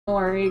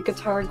worry,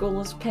 Guitar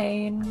Ghoul is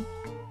pain.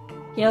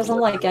 He doesn't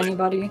like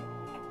anybody.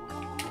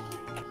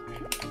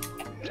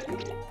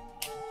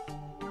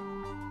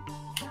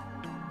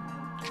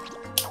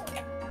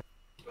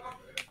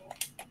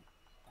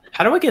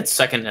 How do I get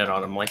second hit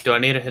on him? Like, do I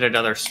need to hit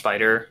another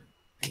spider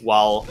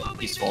while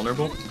he's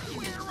vulnerable?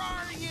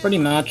 Pretty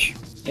much.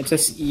 It's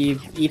just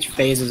each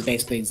phase is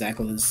basically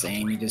exactly the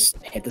same. You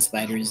just hit the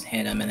spiders,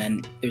 hit them, and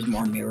then there's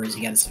more mirrors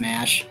you gotta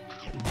smash.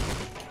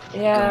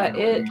 Yeah,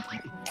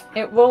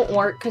 it won't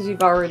work because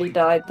you've already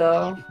died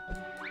though.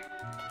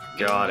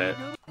 Got it.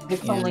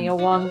 It's only a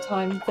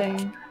one-time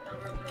thing.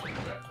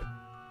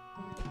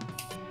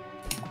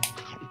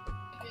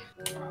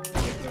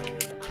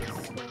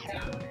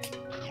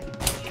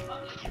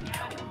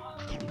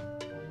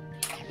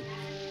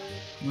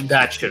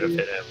 That should have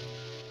hit him.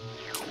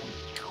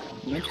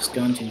 Am I just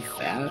going too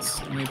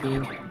fast,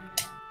 maybe?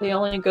 The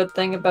only good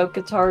thing about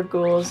Guitar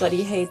Ghoul is that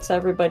he hates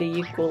everybody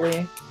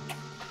equally.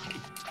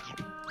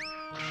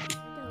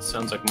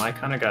 Sounds like my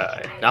kind of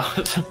guy. No.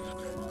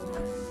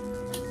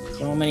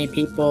 So many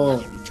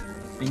people.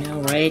 I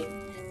know, right?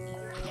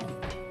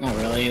 Not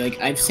really. Like,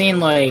 I've seen,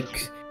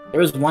 like... There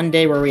was one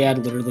day where we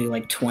had literally,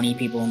 like, 20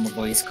 people in the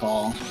voice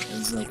call. It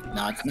was, like,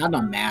 not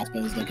on mass, but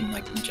it was, like, in,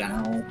 like,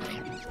 general,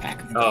 like,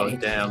 back in the day. Oh,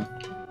 damn.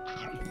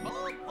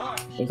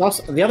 There's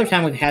also... The other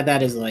time we've had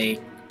that is,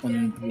 like,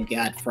 when we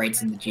got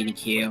Frights in the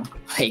GDQ.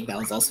 Like, that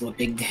was also a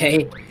big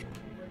day.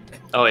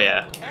 Oh,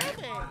 yeah.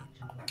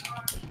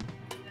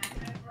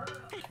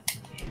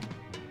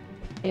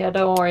 Yeah,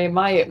 don't worry,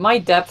 my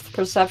depth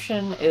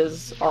perception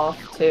is off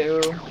too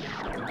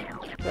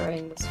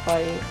during this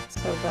fight,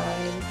 so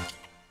bad.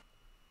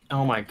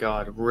 Oh my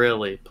god,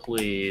 really?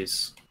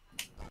 Please.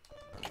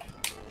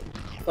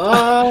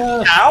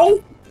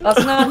 Ow!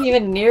 That's not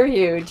even near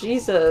you,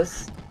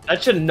 Jesus.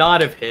 That should not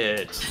have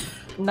hit.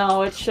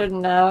 No, it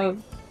shouldn't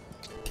have.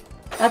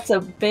 That's a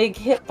big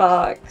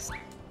hitbox.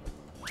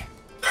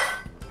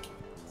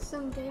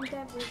 Some game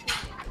dev was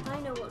like, I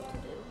know what to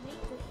do.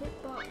 Make the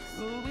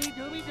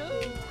hitbox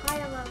the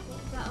entire level.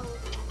 That'll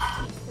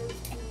teach those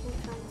people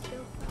trying to go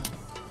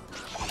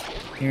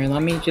fast. Here,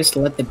 let me just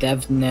let the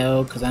dev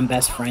know, because I'm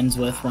best friends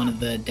with one of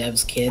the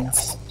dev's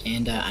kids,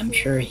 and I'm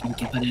sure he can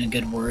put in a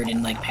good word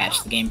and, like,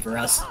 patch the game for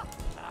us.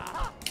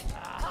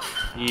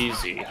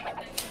 Easy.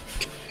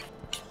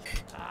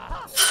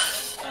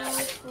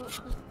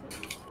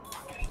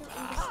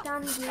 I don't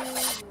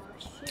understand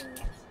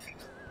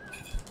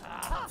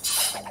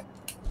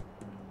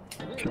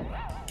you.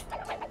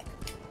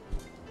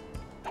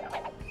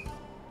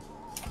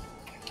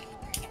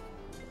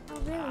 Oh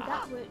really,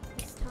 that worked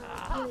this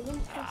time. Really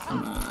interesting.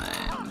 Come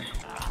on.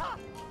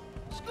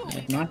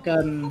 I've not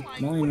gotten...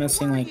 I'm only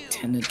missing, like,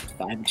 10 to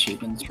 5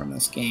 achievements from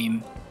this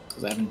game,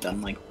 because I haven't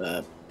done, like,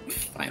 the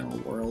final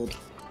world.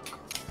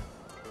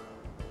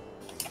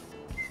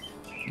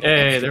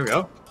 Hey, there we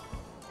go.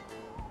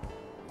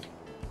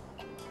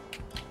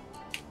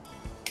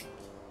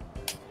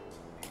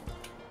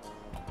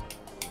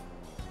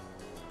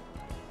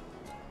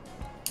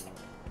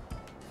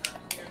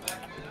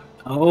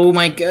 Oh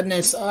my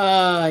goodness!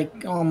 I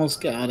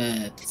almost got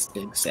it. It's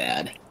big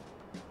sad.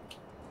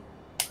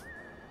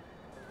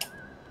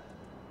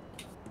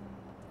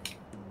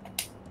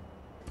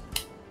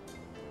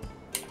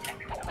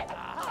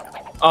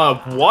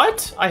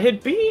 What? I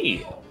hit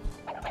B!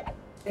 I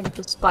think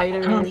the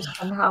spiders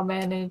somehow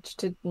managed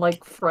to,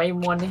 like,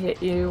 frame one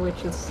hit you,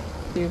 which is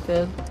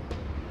stupid.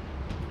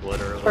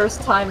 Literally.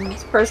 First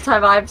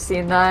time I've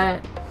seen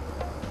that.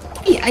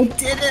 Yeah, I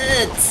did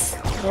it!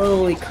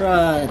 Holy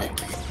crud.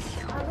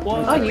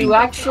 What? Oh, you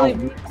actually...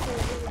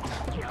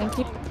 I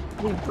think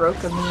you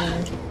broke a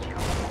mirror.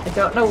 I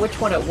don't know which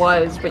one it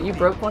was, but you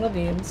broke one of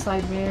the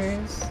inside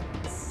mirrors.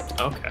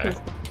 Okay.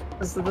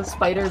 Is the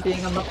spider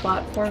being on the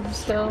platform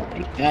still? I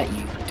got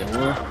you,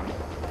 door.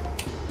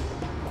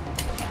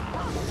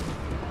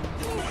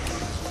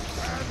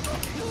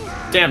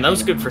 Damn, that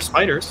was good for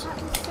spiders.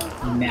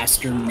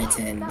 Master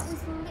Mitten. That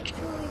was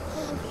literally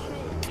full of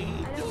shit.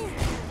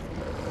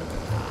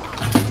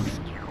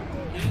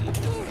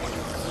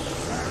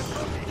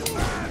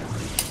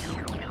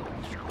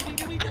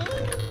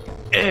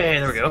 Hey,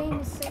 there we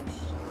go.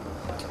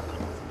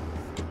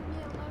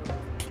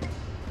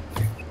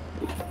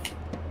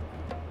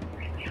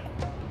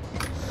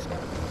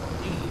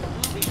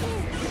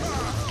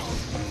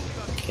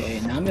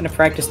 Okay, now I'm gonna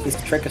practice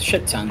this trick a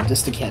shit ton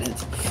just to get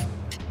it.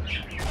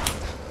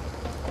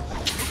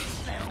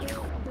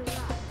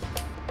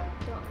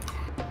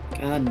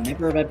 God,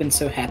 never have I been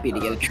so happy to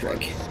get a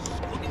trick.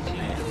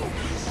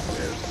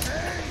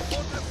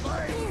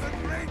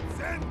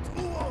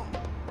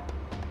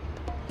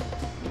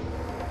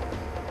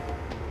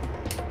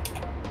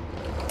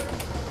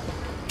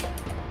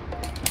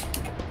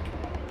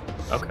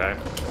 Okay.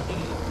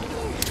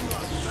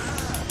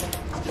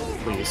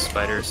 Please,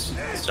 spiders,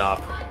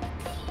 stop.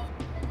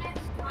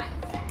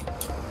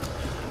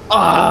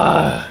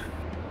 Ah!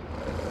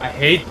 I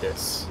hate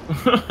this.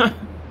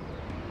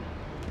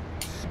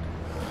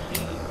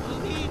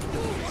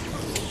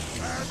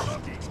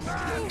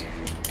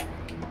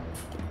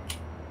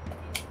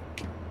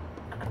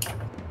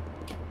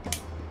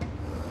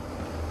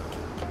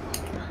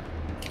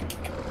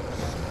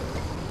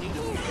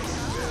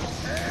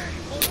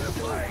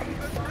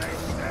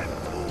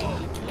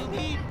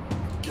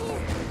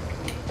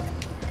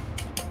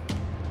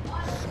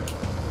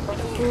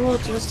 Ghoul,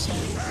 just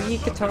be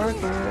Guitar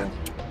Ghoul.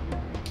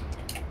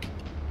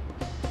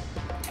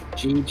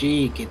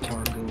 GG,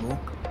 Guitar Ghoul.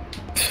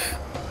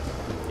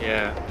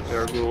 Yeah,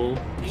 Gargoyle,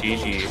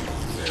 GG.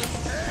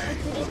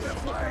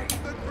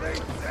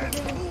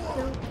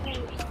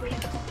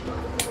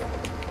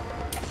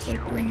 It's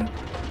like bring.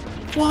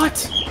 What?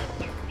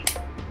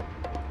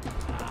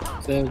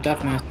 So,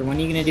 Duffmaster, when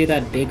are you gonna do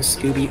that big all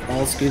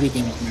Scooby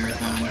Games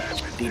marathon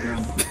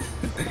speedrun?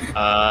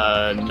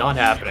 Not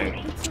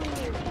happening.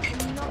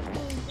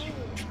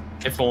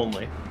 If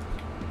only.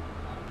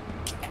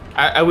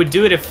 I would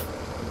do it if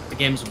the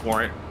games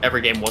weren't,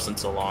 every game wasn't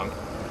so long.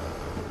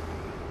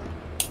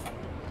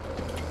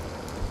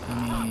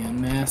 I mean,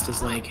 Unmasked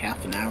is like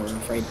half an hour,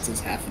 Frights is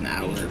half an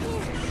hour,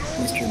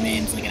 Mr.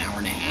 Mame's like an hour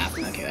and a half.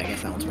 Okay, I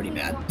guess that one's pretty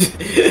bad.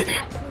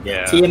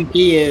 Yeah.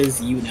 TMP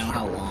is you know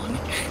how long.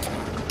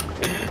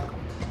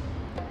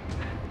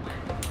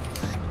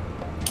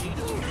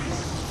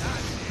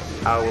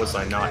 How was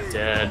I not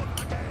dead?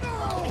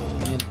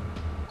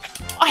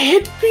 I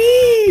hit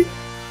B!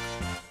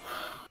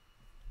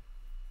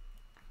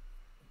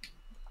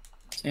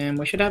 Sam,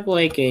 we should have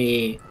like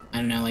a, I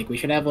don't know, like we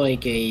should have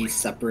like a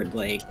separate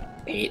like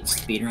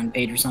speedrun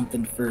page or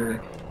something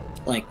for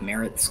like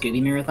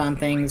Scooby Marathon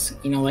things.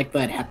 You know, like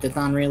that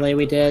heptathon relay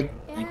we did.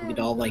 Like we could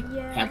all like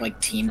have like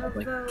teams of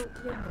like. I'm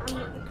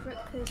not the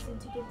correct person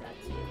to give that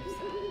to.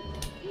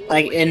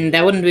 Like, and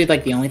that wouldn't be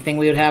like the only thing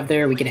we would have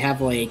there. We could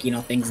have like, you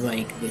know, things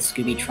like the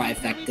Scooby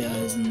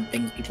trifectas and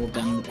things people have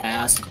done in the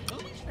past.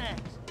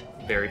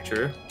 Very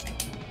true.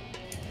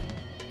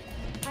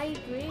 I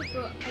agree,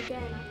 but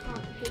again, I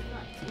can't give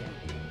that to you.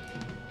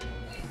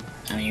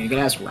 I mean, you could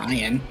ask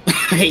Ryan.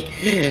 Like,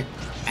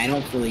 I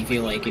don't really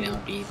feel like, you know,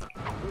 it'd be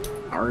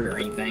hard or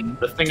anything.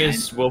 The thing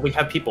is, will we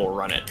have people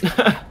run it?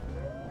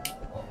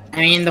 I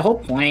mean, the whole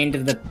point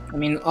of a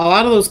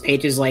lot of those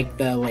pages, like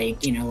the,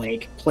 like, you know,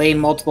 like, play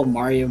multiple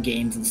Mario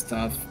games and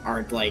stuff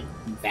aren't, like,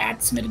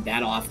 submitted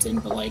that often,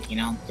 but, like, you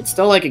know, it's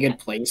still, like, a good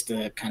place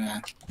to kind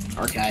of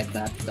archive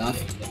that stuff.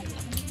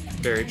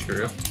 Very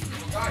true.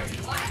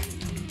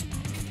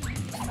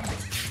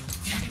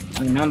 I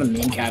mean, none of the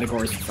main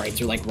categories for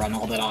Frights are, like, run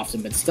all that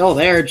often, but still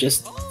there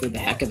just for the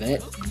heck of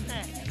it.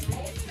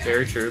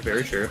 Very true,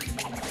 very true.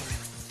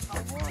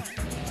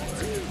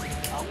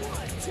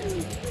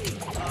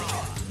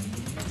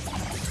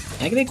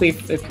 I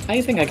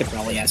think I could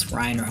probably ask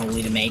Ryan or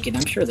Holy to make it.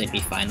 I'm sure they'd be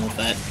fine with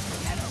that.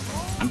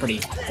 I'm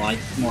pretty, well, I'm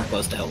more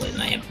close to Holy than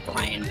I am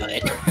Brian,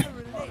 but...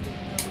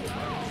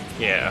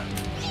 Yeah.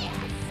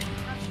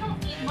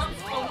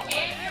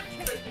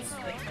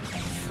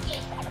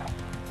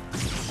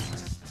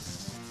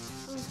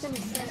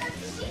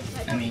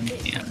 I mean,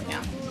 yeah.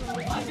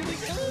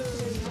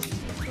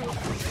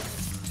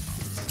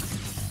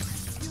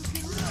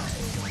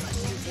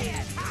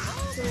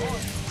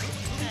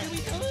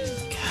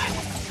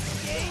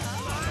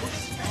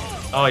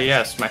 Oh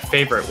yes, my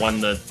favorite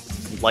one, the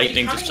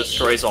lightning just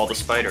destroys all the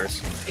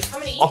spiders.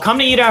 I'll come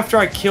to eat after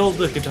I kill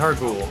the Guitar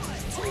Ghoul.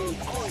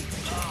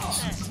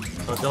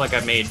 So I feel like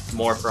I've made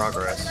more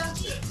progress.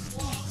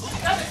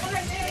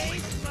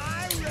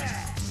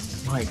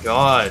 My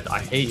god, I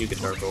hate you,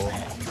 Guitar Ghoul.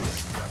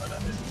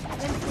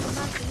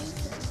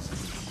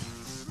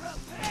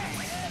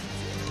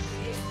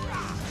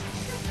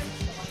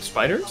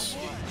 Spiders?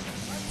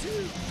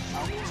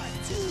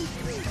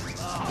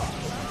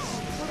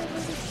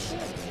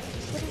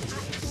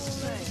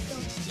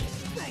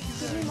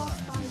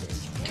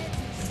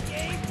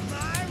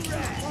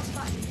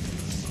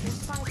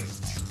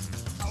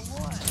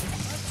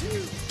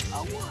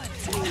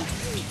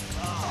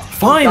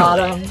 Finally! Got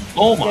him.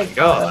 Oh my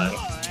god.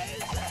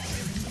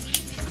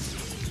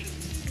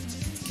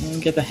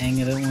 We'll get the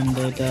hang of it one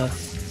day, Duff.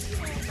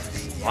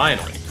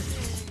 Finally.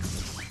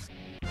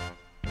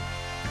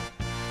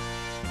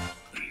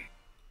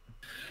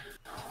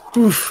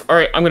 Oof.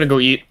 Alright, I'm gonna go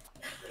eat.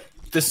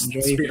 This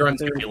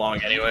speedrun's gonna be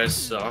long anyways,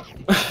 so.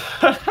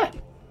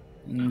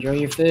 Enjoy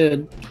your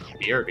food.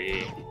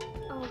 BRB.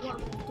 Oh, what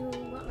I'm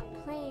doing, what I'm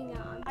playing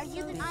at. Are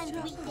you the kind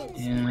of weekend?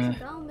 Yeah.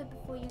 Down there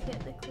before you get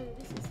the clue.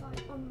 This is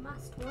like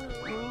Unmasked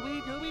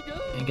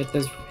 101. I get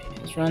this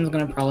run's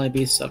gonna probably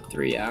be sub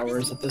 3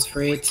 hours at this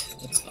rate.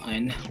 That's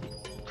fine.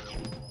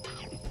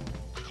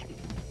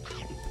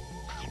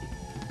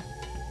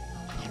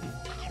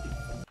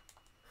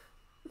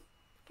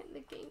 Get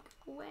the game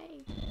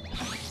away.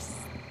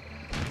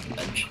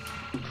 Fudge.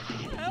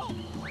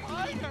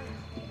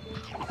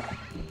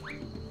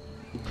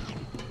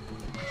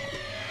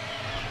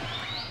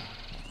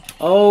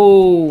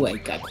 Oh, I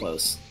got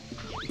close.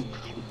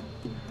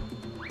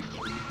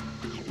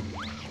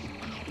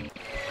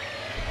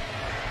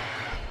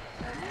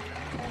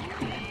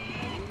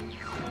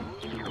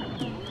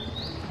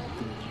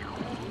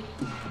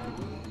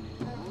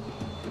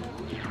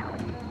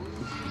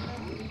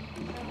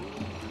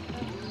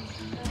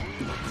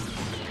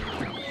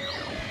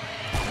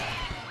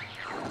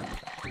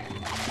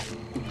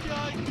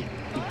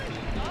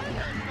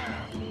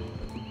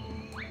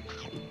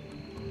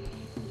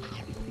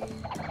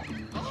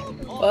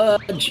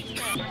 Fudge!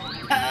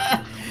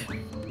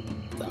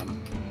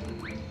 Dumb.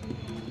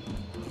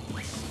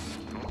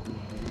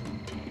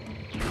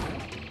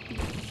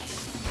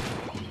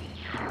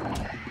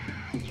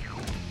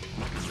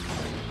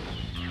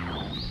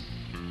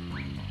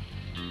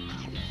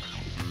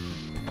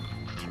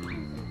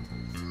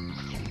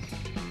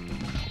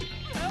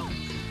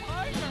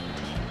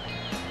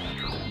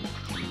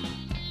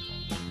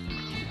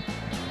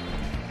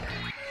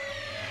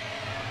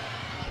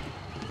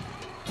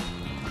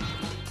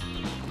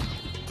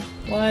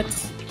 What?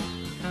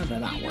 How did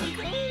that not work?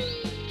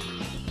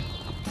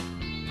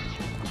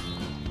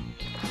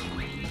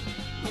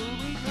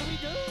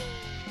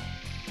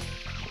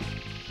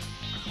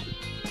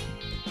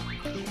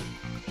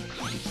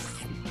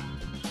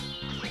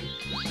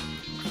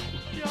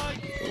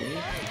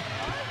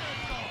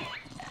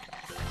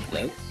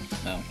 Hello?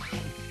 No.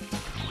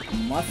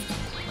 Left?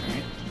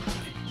 Alright.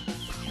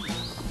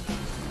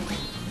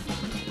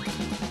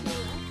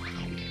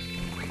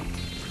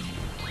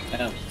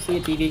 Oh, see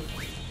you, TV.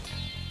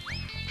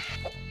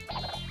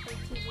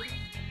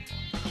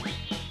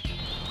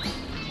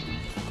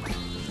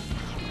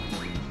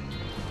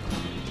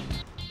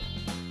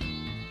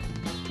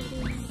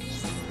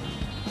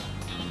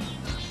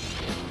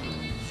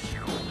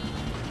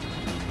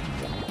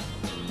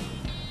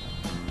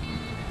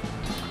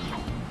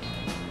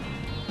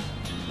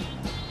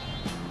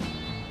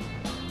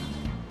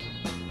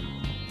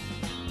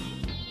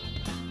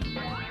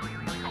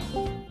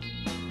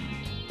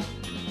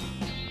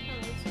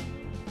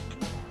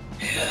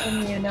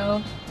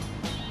 Immuno.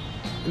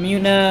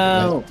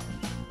 Immuno!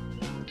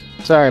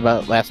 Sorry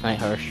about last night,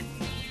 Harsh.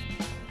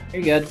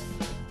 You're good.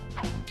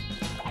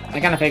 I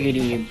kinda figured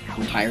you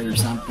were tired or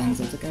something,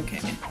 so it's like, okay.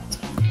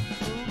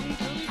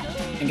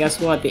 And guess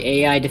what? The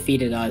AI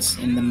defeated us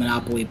in the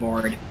Monopoly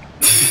board.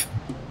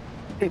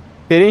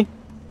 Did he?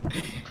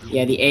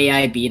 Yeah, the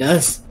AI beat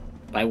us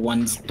by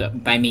one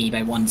by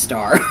 1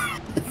 star.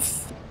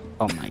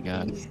 Oh my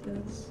god.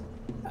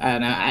 I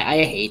don't know,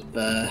 I hate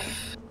the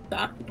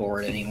stock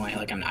board anyway,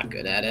 like I'm not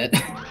good at it.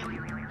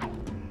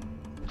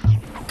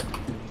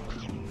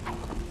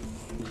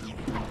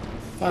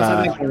 Plus,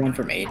 I think the one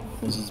from 8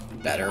 was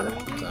just better,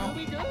 so...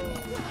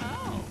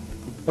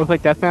 Looks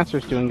like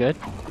Deathmaster's doing good.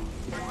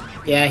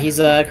 Yeah, he's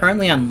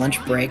currently on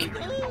lunch break,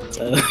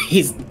 so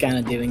he's kind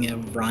of doing a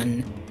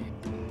run.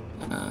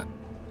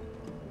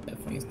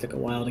 Definitely took a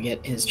while to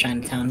get his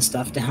Chinatown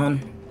stuff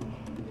down.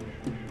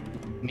 I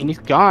mean, he's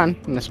gone,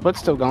 and the split's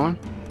still going.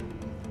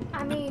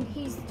 I mean,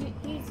 he's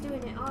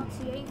doing it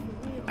RTA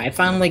for real. I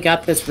finally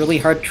got this really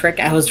hard trick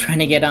I was trying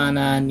to get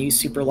on new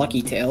Super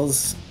Lucky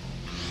Tales.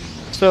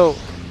 So,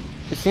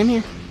 is Sam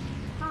here?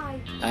 Hi.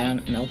 I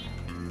don't know.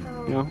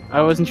 Oh, No,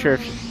 I wasn't sure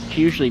if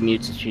she usually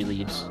mutes if she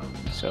leaves.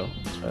 So,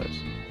 that's what I was.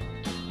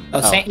 Oh,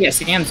 Oh. Sam, yeah,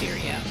 Sam's here,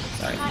 yeah.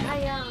 Sorry.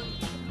 I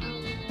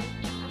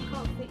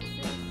can't fix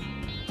this.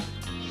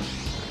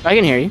 I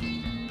can hear you.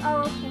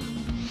 Oh, okay.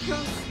 You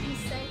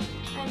say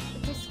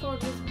Discord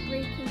was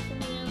breaking for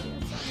me earlier,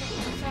 so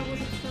I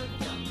wasn't sure if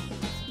that was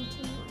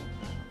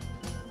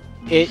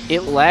continuing.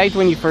 It lagged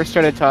when you first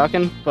started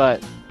talking,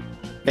 but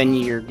then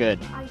you're good.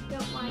 I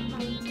don't like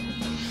my internet.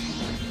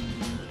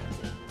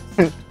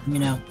 You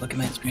know, look at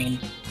my screen.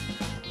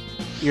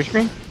 Your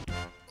screen?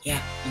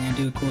 Yeah, I'm gonna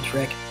do a cool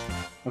trick. I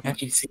Okay.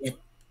 want you to see it.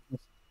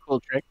 Cool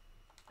trick.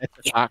 That's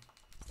a shock,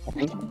 I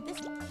think.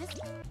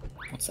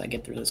 Once I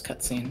get through this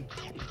cutscene.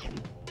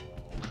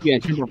 You gonna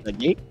jump over the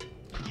gate?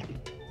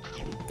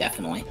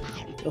 Definitely.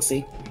 You'll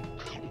see.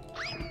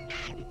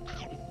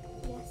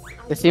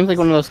 It seems like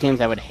one of those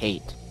games I would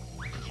hate.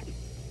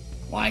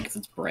 Why? Because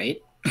it's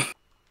bright?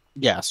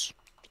 Yes.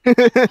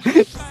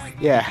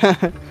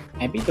 Yeah.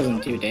 I beat those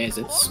in 2 days.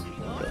 It's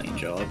really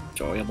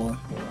enjoyable.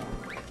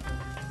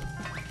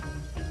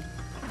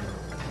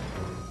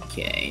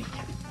 Okay.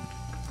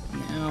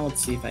 Now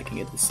let's see if I can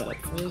get this set up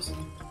first.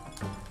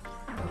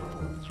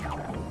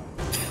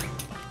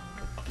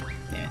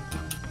 Yeah.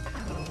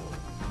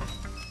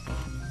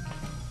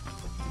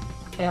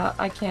 Yeah,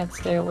 I can't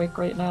stay awake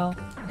right now.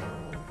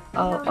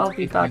 I'll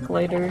be back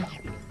later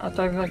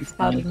after I've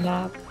had a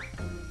nap.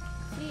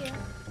 See ya.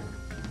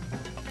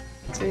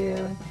 See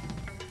ya.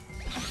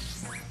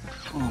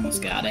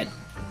 Almost got it.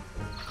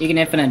 You can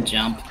infinite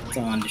jump. That's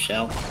all I wanted to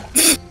show.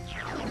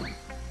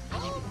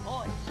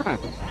 Huh.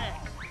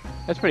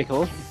 That's pretty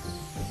cool.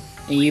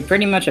 You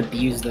pretty much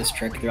abuse this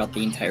trick throughout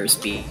the entire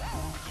speed.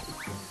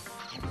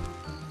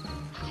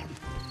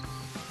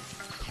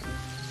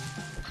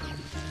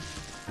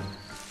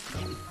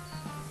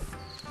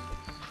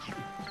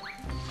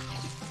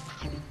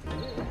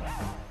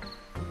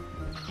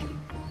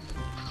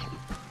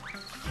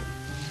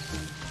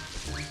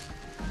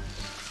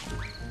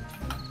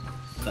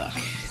 Fuck.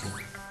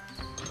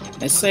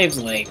 This saves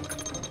like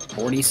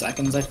 40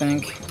 seconds, I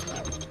think.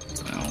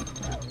 So,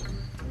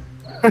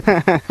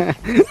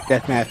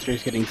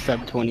 Deathmaster's getting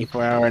sub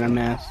 24-hour in a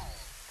mess.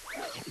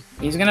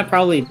 he's gonna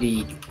probably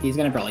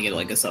get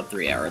like a sub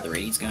 3 hour at the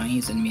rate he's going.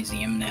 He's in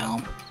museum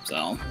now,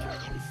 so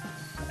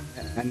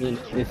I mean,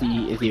 is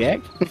he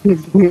back?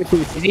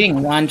 he's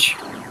eating lunch.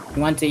 He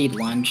wants to eat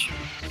lunch.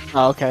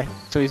 Oh, okay.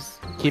 So he's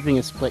keeping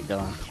his split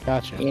going.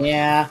 Gotcha.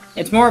 Yeah,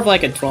 it's more of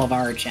like a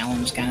 12-hour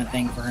challenge kind of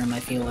thing for him, I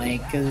feel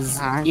like, because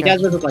Ah, he okay.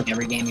 does this with like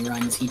every game he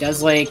runs. He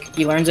does like,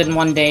 he learns it in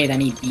 1 day, then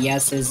he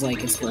BS's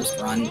like his first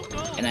run,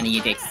 and then he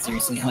takes it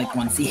seriously like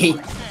once he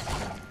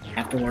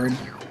afterward.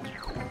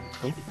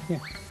 Cool. Yeah.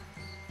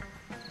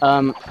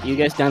 You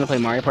guys down to play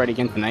Mario Party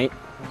again tonight?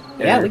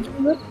 Yeah, Or- we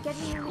can do it.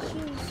 Getting in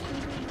machines,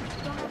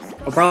 speeding.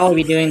 We'll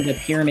probably be doing the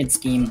pyramid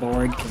scheme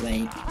board, because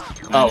I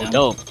Oh, don't know.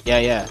 dope. Yeah,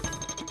 yeah.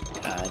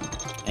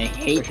 I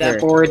hate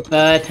that board,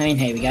 but I mean,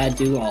 hey, we gotta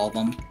do all of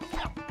them.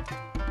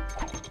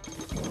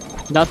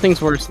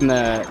 Nothing's worse than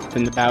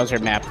the Bowser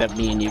map that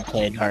me and you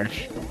played,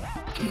 Harsh.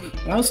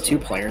 That was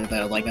 2-player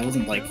though, like that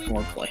wasn't like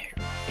 4-player.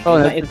 Oh,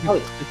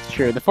 it's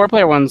true. The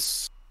 4-player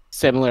one's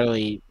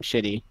similarly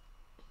shitty.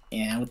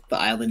 Yeah, with the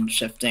island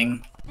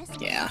shifting.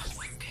 Yeah.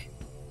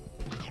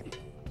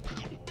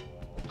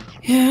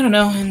 Yeah, I don't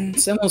know, and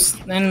it's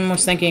almost, then I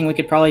was thinking we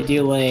could probably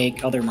do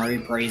like other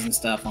Mario Parties and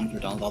stuff once we're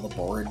done with all the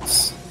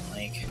boards.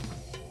 Like,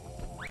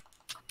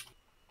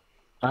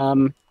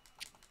 I'm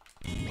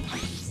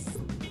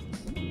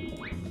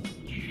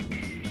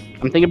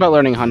thinking about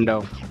learning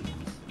Hundo,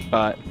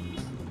 but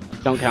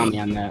don't count me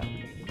on that.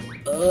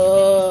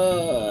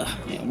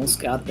 I almost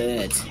got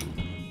that.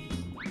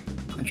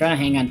 I'm trying to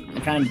hang on.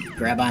 I'm trying to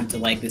grab onto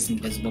like this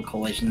invisible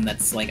collision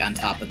that's like on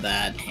top of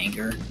that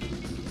hangar.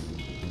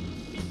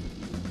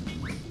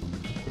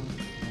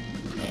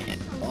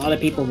 And a lot of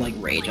people like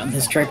rage on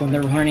this trick when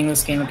they're learning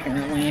this game.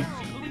 Apparently,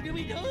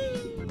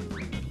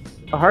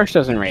 Harsh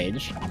doesn't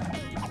rage.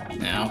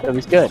 no. It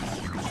was good.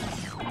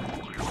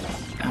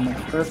 I'm a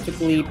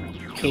perfectly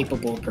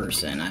capable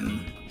person.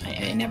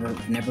 I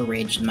never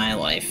raged in my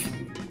life.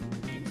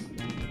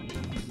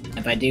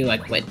 If I do, I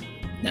quit.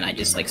 Then I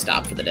just like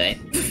stop for the day.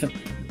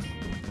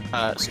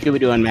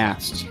 Scooby-Doo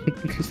Unmasked.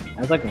 That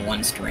was like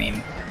one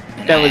stream.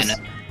 And That was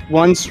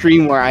one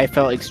stream where I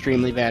felt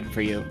extremely bad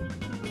for you.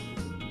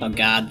 Oh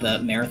god, the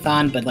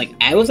marathon, but like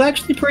I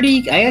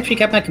actually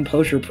kept my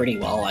composure pretty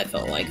well, I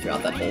felt like,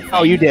 throughout that whole thing.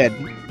 Oh, you did.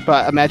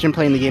 But imagine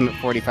playing the game at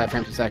 45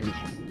 frames a second.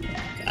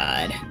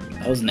 God,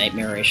 that was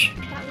nightmarish.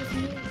 That was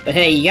me. But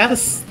hey, you gotta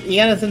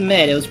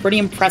admit, it was pretty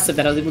impressive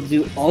that I was able to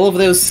do all of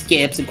those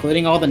skips,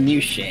 including all the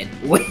new shit,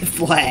 with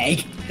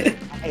lag.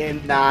 I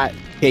am not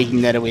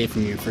taking that away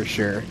from you for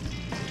sure.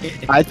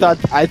 I thought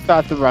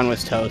the run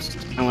was toast.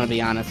 I want to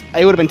be honest.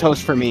 It would have been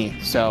toast for me.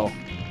 So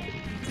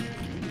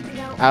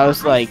No, I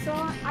was like-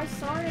 I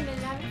saw him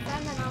in that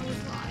and then I was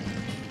like,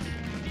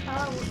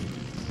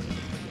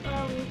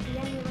 with the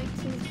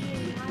emulations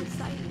being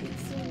eyesight, it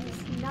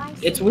seems nice.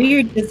 It's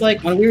weird, it's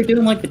like, when we were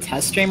doing like the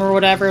test stream or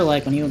whatever,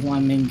 like when he was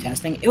running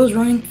testing, it was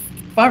running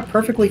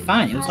perfectly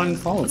fine. It was running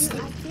flawlessly.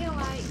 I feel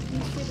like you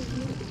should have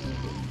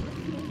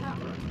used that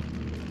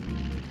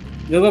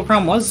one. Google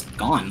Chrome was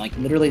gone. Like,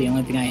 literally the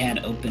only thing I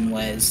had open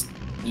was,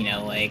 you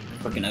know, like,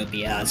 frickin'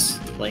 OBS,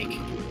 like,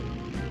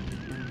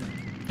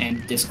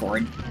 and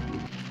Discord.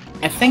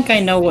 I think I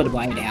know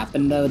why it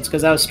happened, though. It's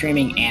because I was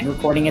streaming and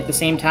recording at the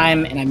same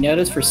time, and I've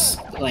noticed for,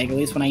 like, at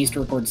least when I used to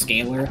record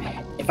Scalar,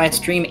 if I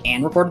stream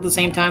and record at the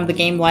same time, the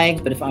game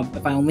lags, but if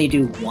I only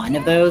do one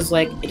of those,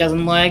 like, it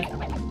doesn't lag.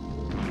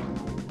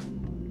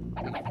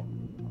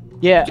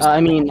 yeah,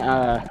 I mean,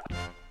 I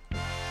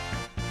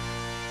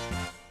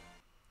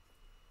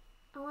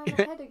went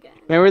ahead again.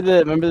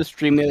 remember the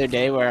stream the other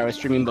day where I was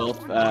streaming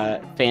both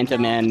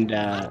Phantom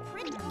and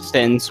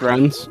Sins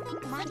runs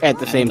at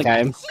the same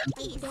time.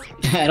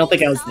 I don't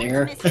think I was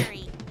there.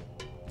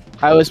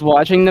 I was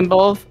watching them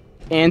both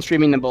and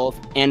streaming them both,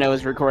 and I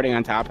was recording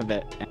on top of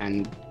it,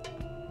 and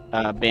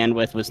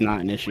bandwidth was not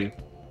an issue.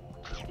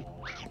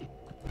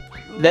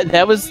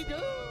 That was,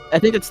 I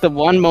think it's the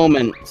one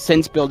moment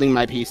since building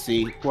my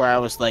PC where I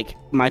was like,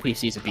 my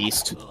PC's a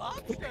beast.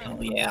 Oh,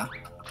 yeah.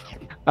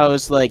 I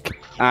was like,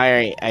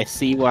 alright, I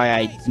see why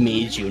I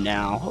made you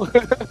now.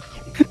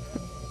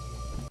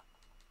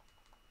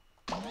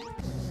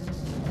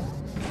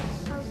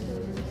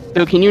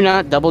 So can you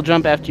not double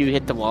jump after you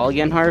hit the wall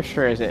again, Harsh?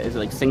 Or is it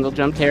like single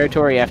jump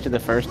territory after the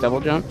first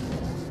double jump?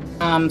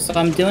 So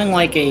I'm doing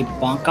like a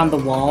bonk on the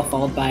wall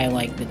followed by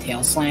like the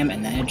tail slam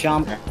and then a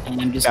jump, and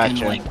I'm just kind of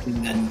Gotcha. like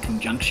doing that in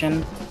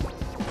conjunction.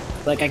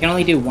 Like I can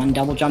only do one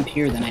double jump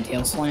here, then I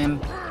tail slam,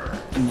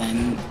 and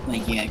then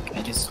like yeah,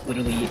 I just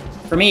literally,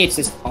 for me it's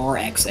just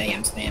RXA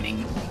I'm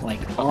spamming. Like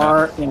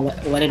R, you know,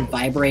 let it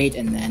vibrate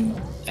and then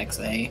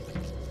XA.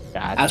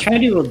 I was trying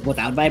to do it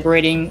without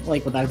vibrating,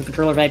 like without the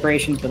controller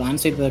vibrations, but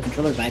honestly the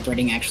controller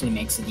vibrating actually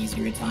makes it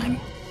easier to time.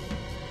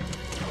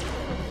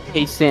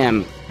 Hey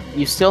Sam,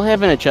 you still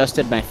haven't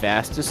adjusted my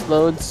fastest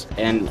loads,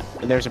 and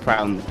there's a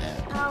problem with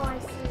that. Oh, I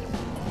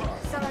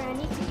see. Sorry, I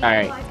need to get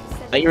Alright, like a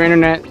set- let your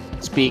internet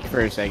speak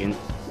for a second.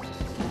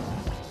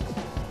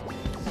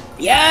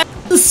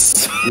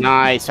 Yes!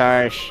 Nice,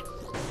 Harsh.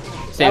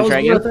 Sam, That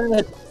try was again? worth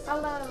it.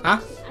 Hello. Huh?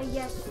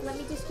 Yes, let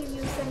me just give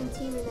you a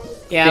 17 and then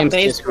Yeah, Sam's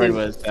basically,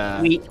 Discord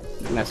was we,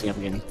 messing up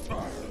again.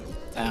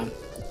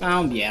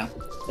 yeah.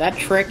 That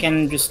trick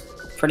and just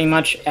pretty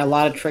much a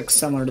lot of tricks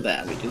similar to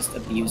that we just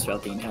abused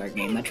throughout the entire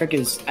game. That trick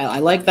is, I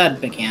like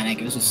that mechanic,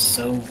 it was just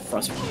so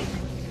frustrating.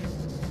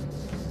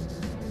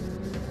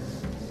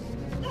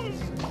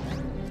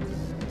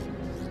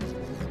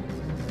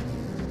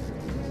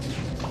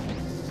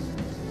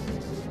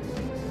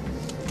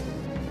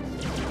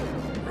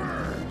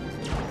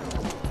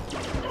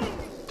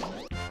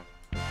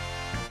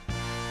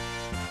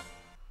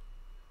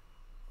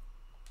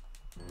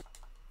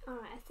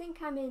 Alright, I think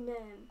I'm in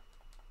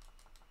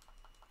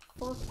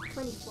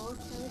 24 territory.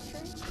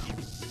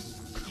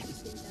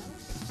 Let's do that.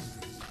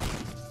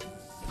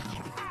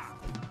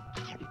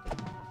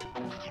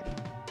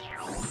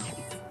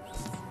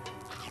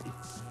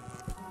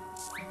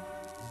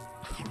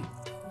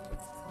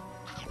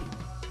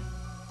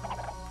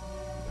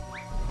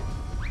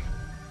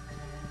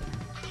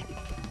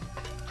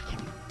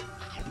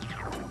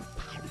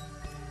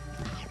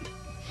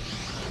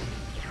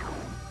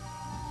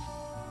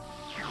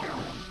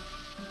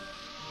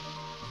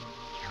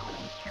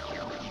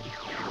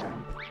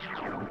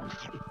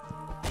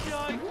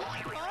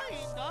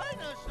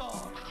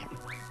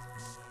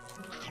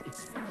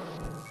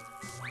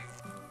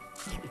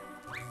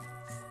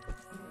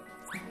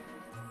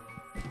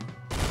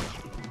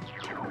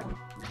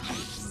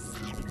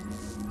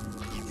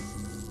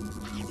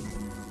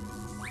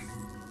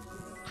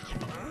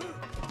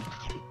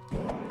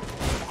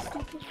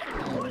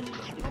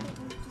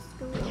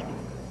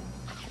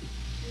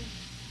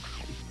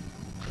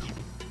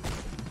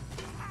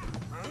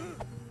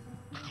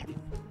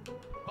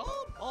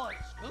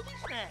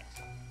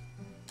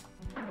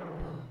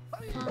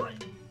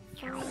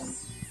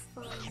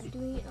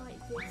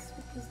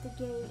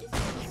 name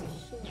is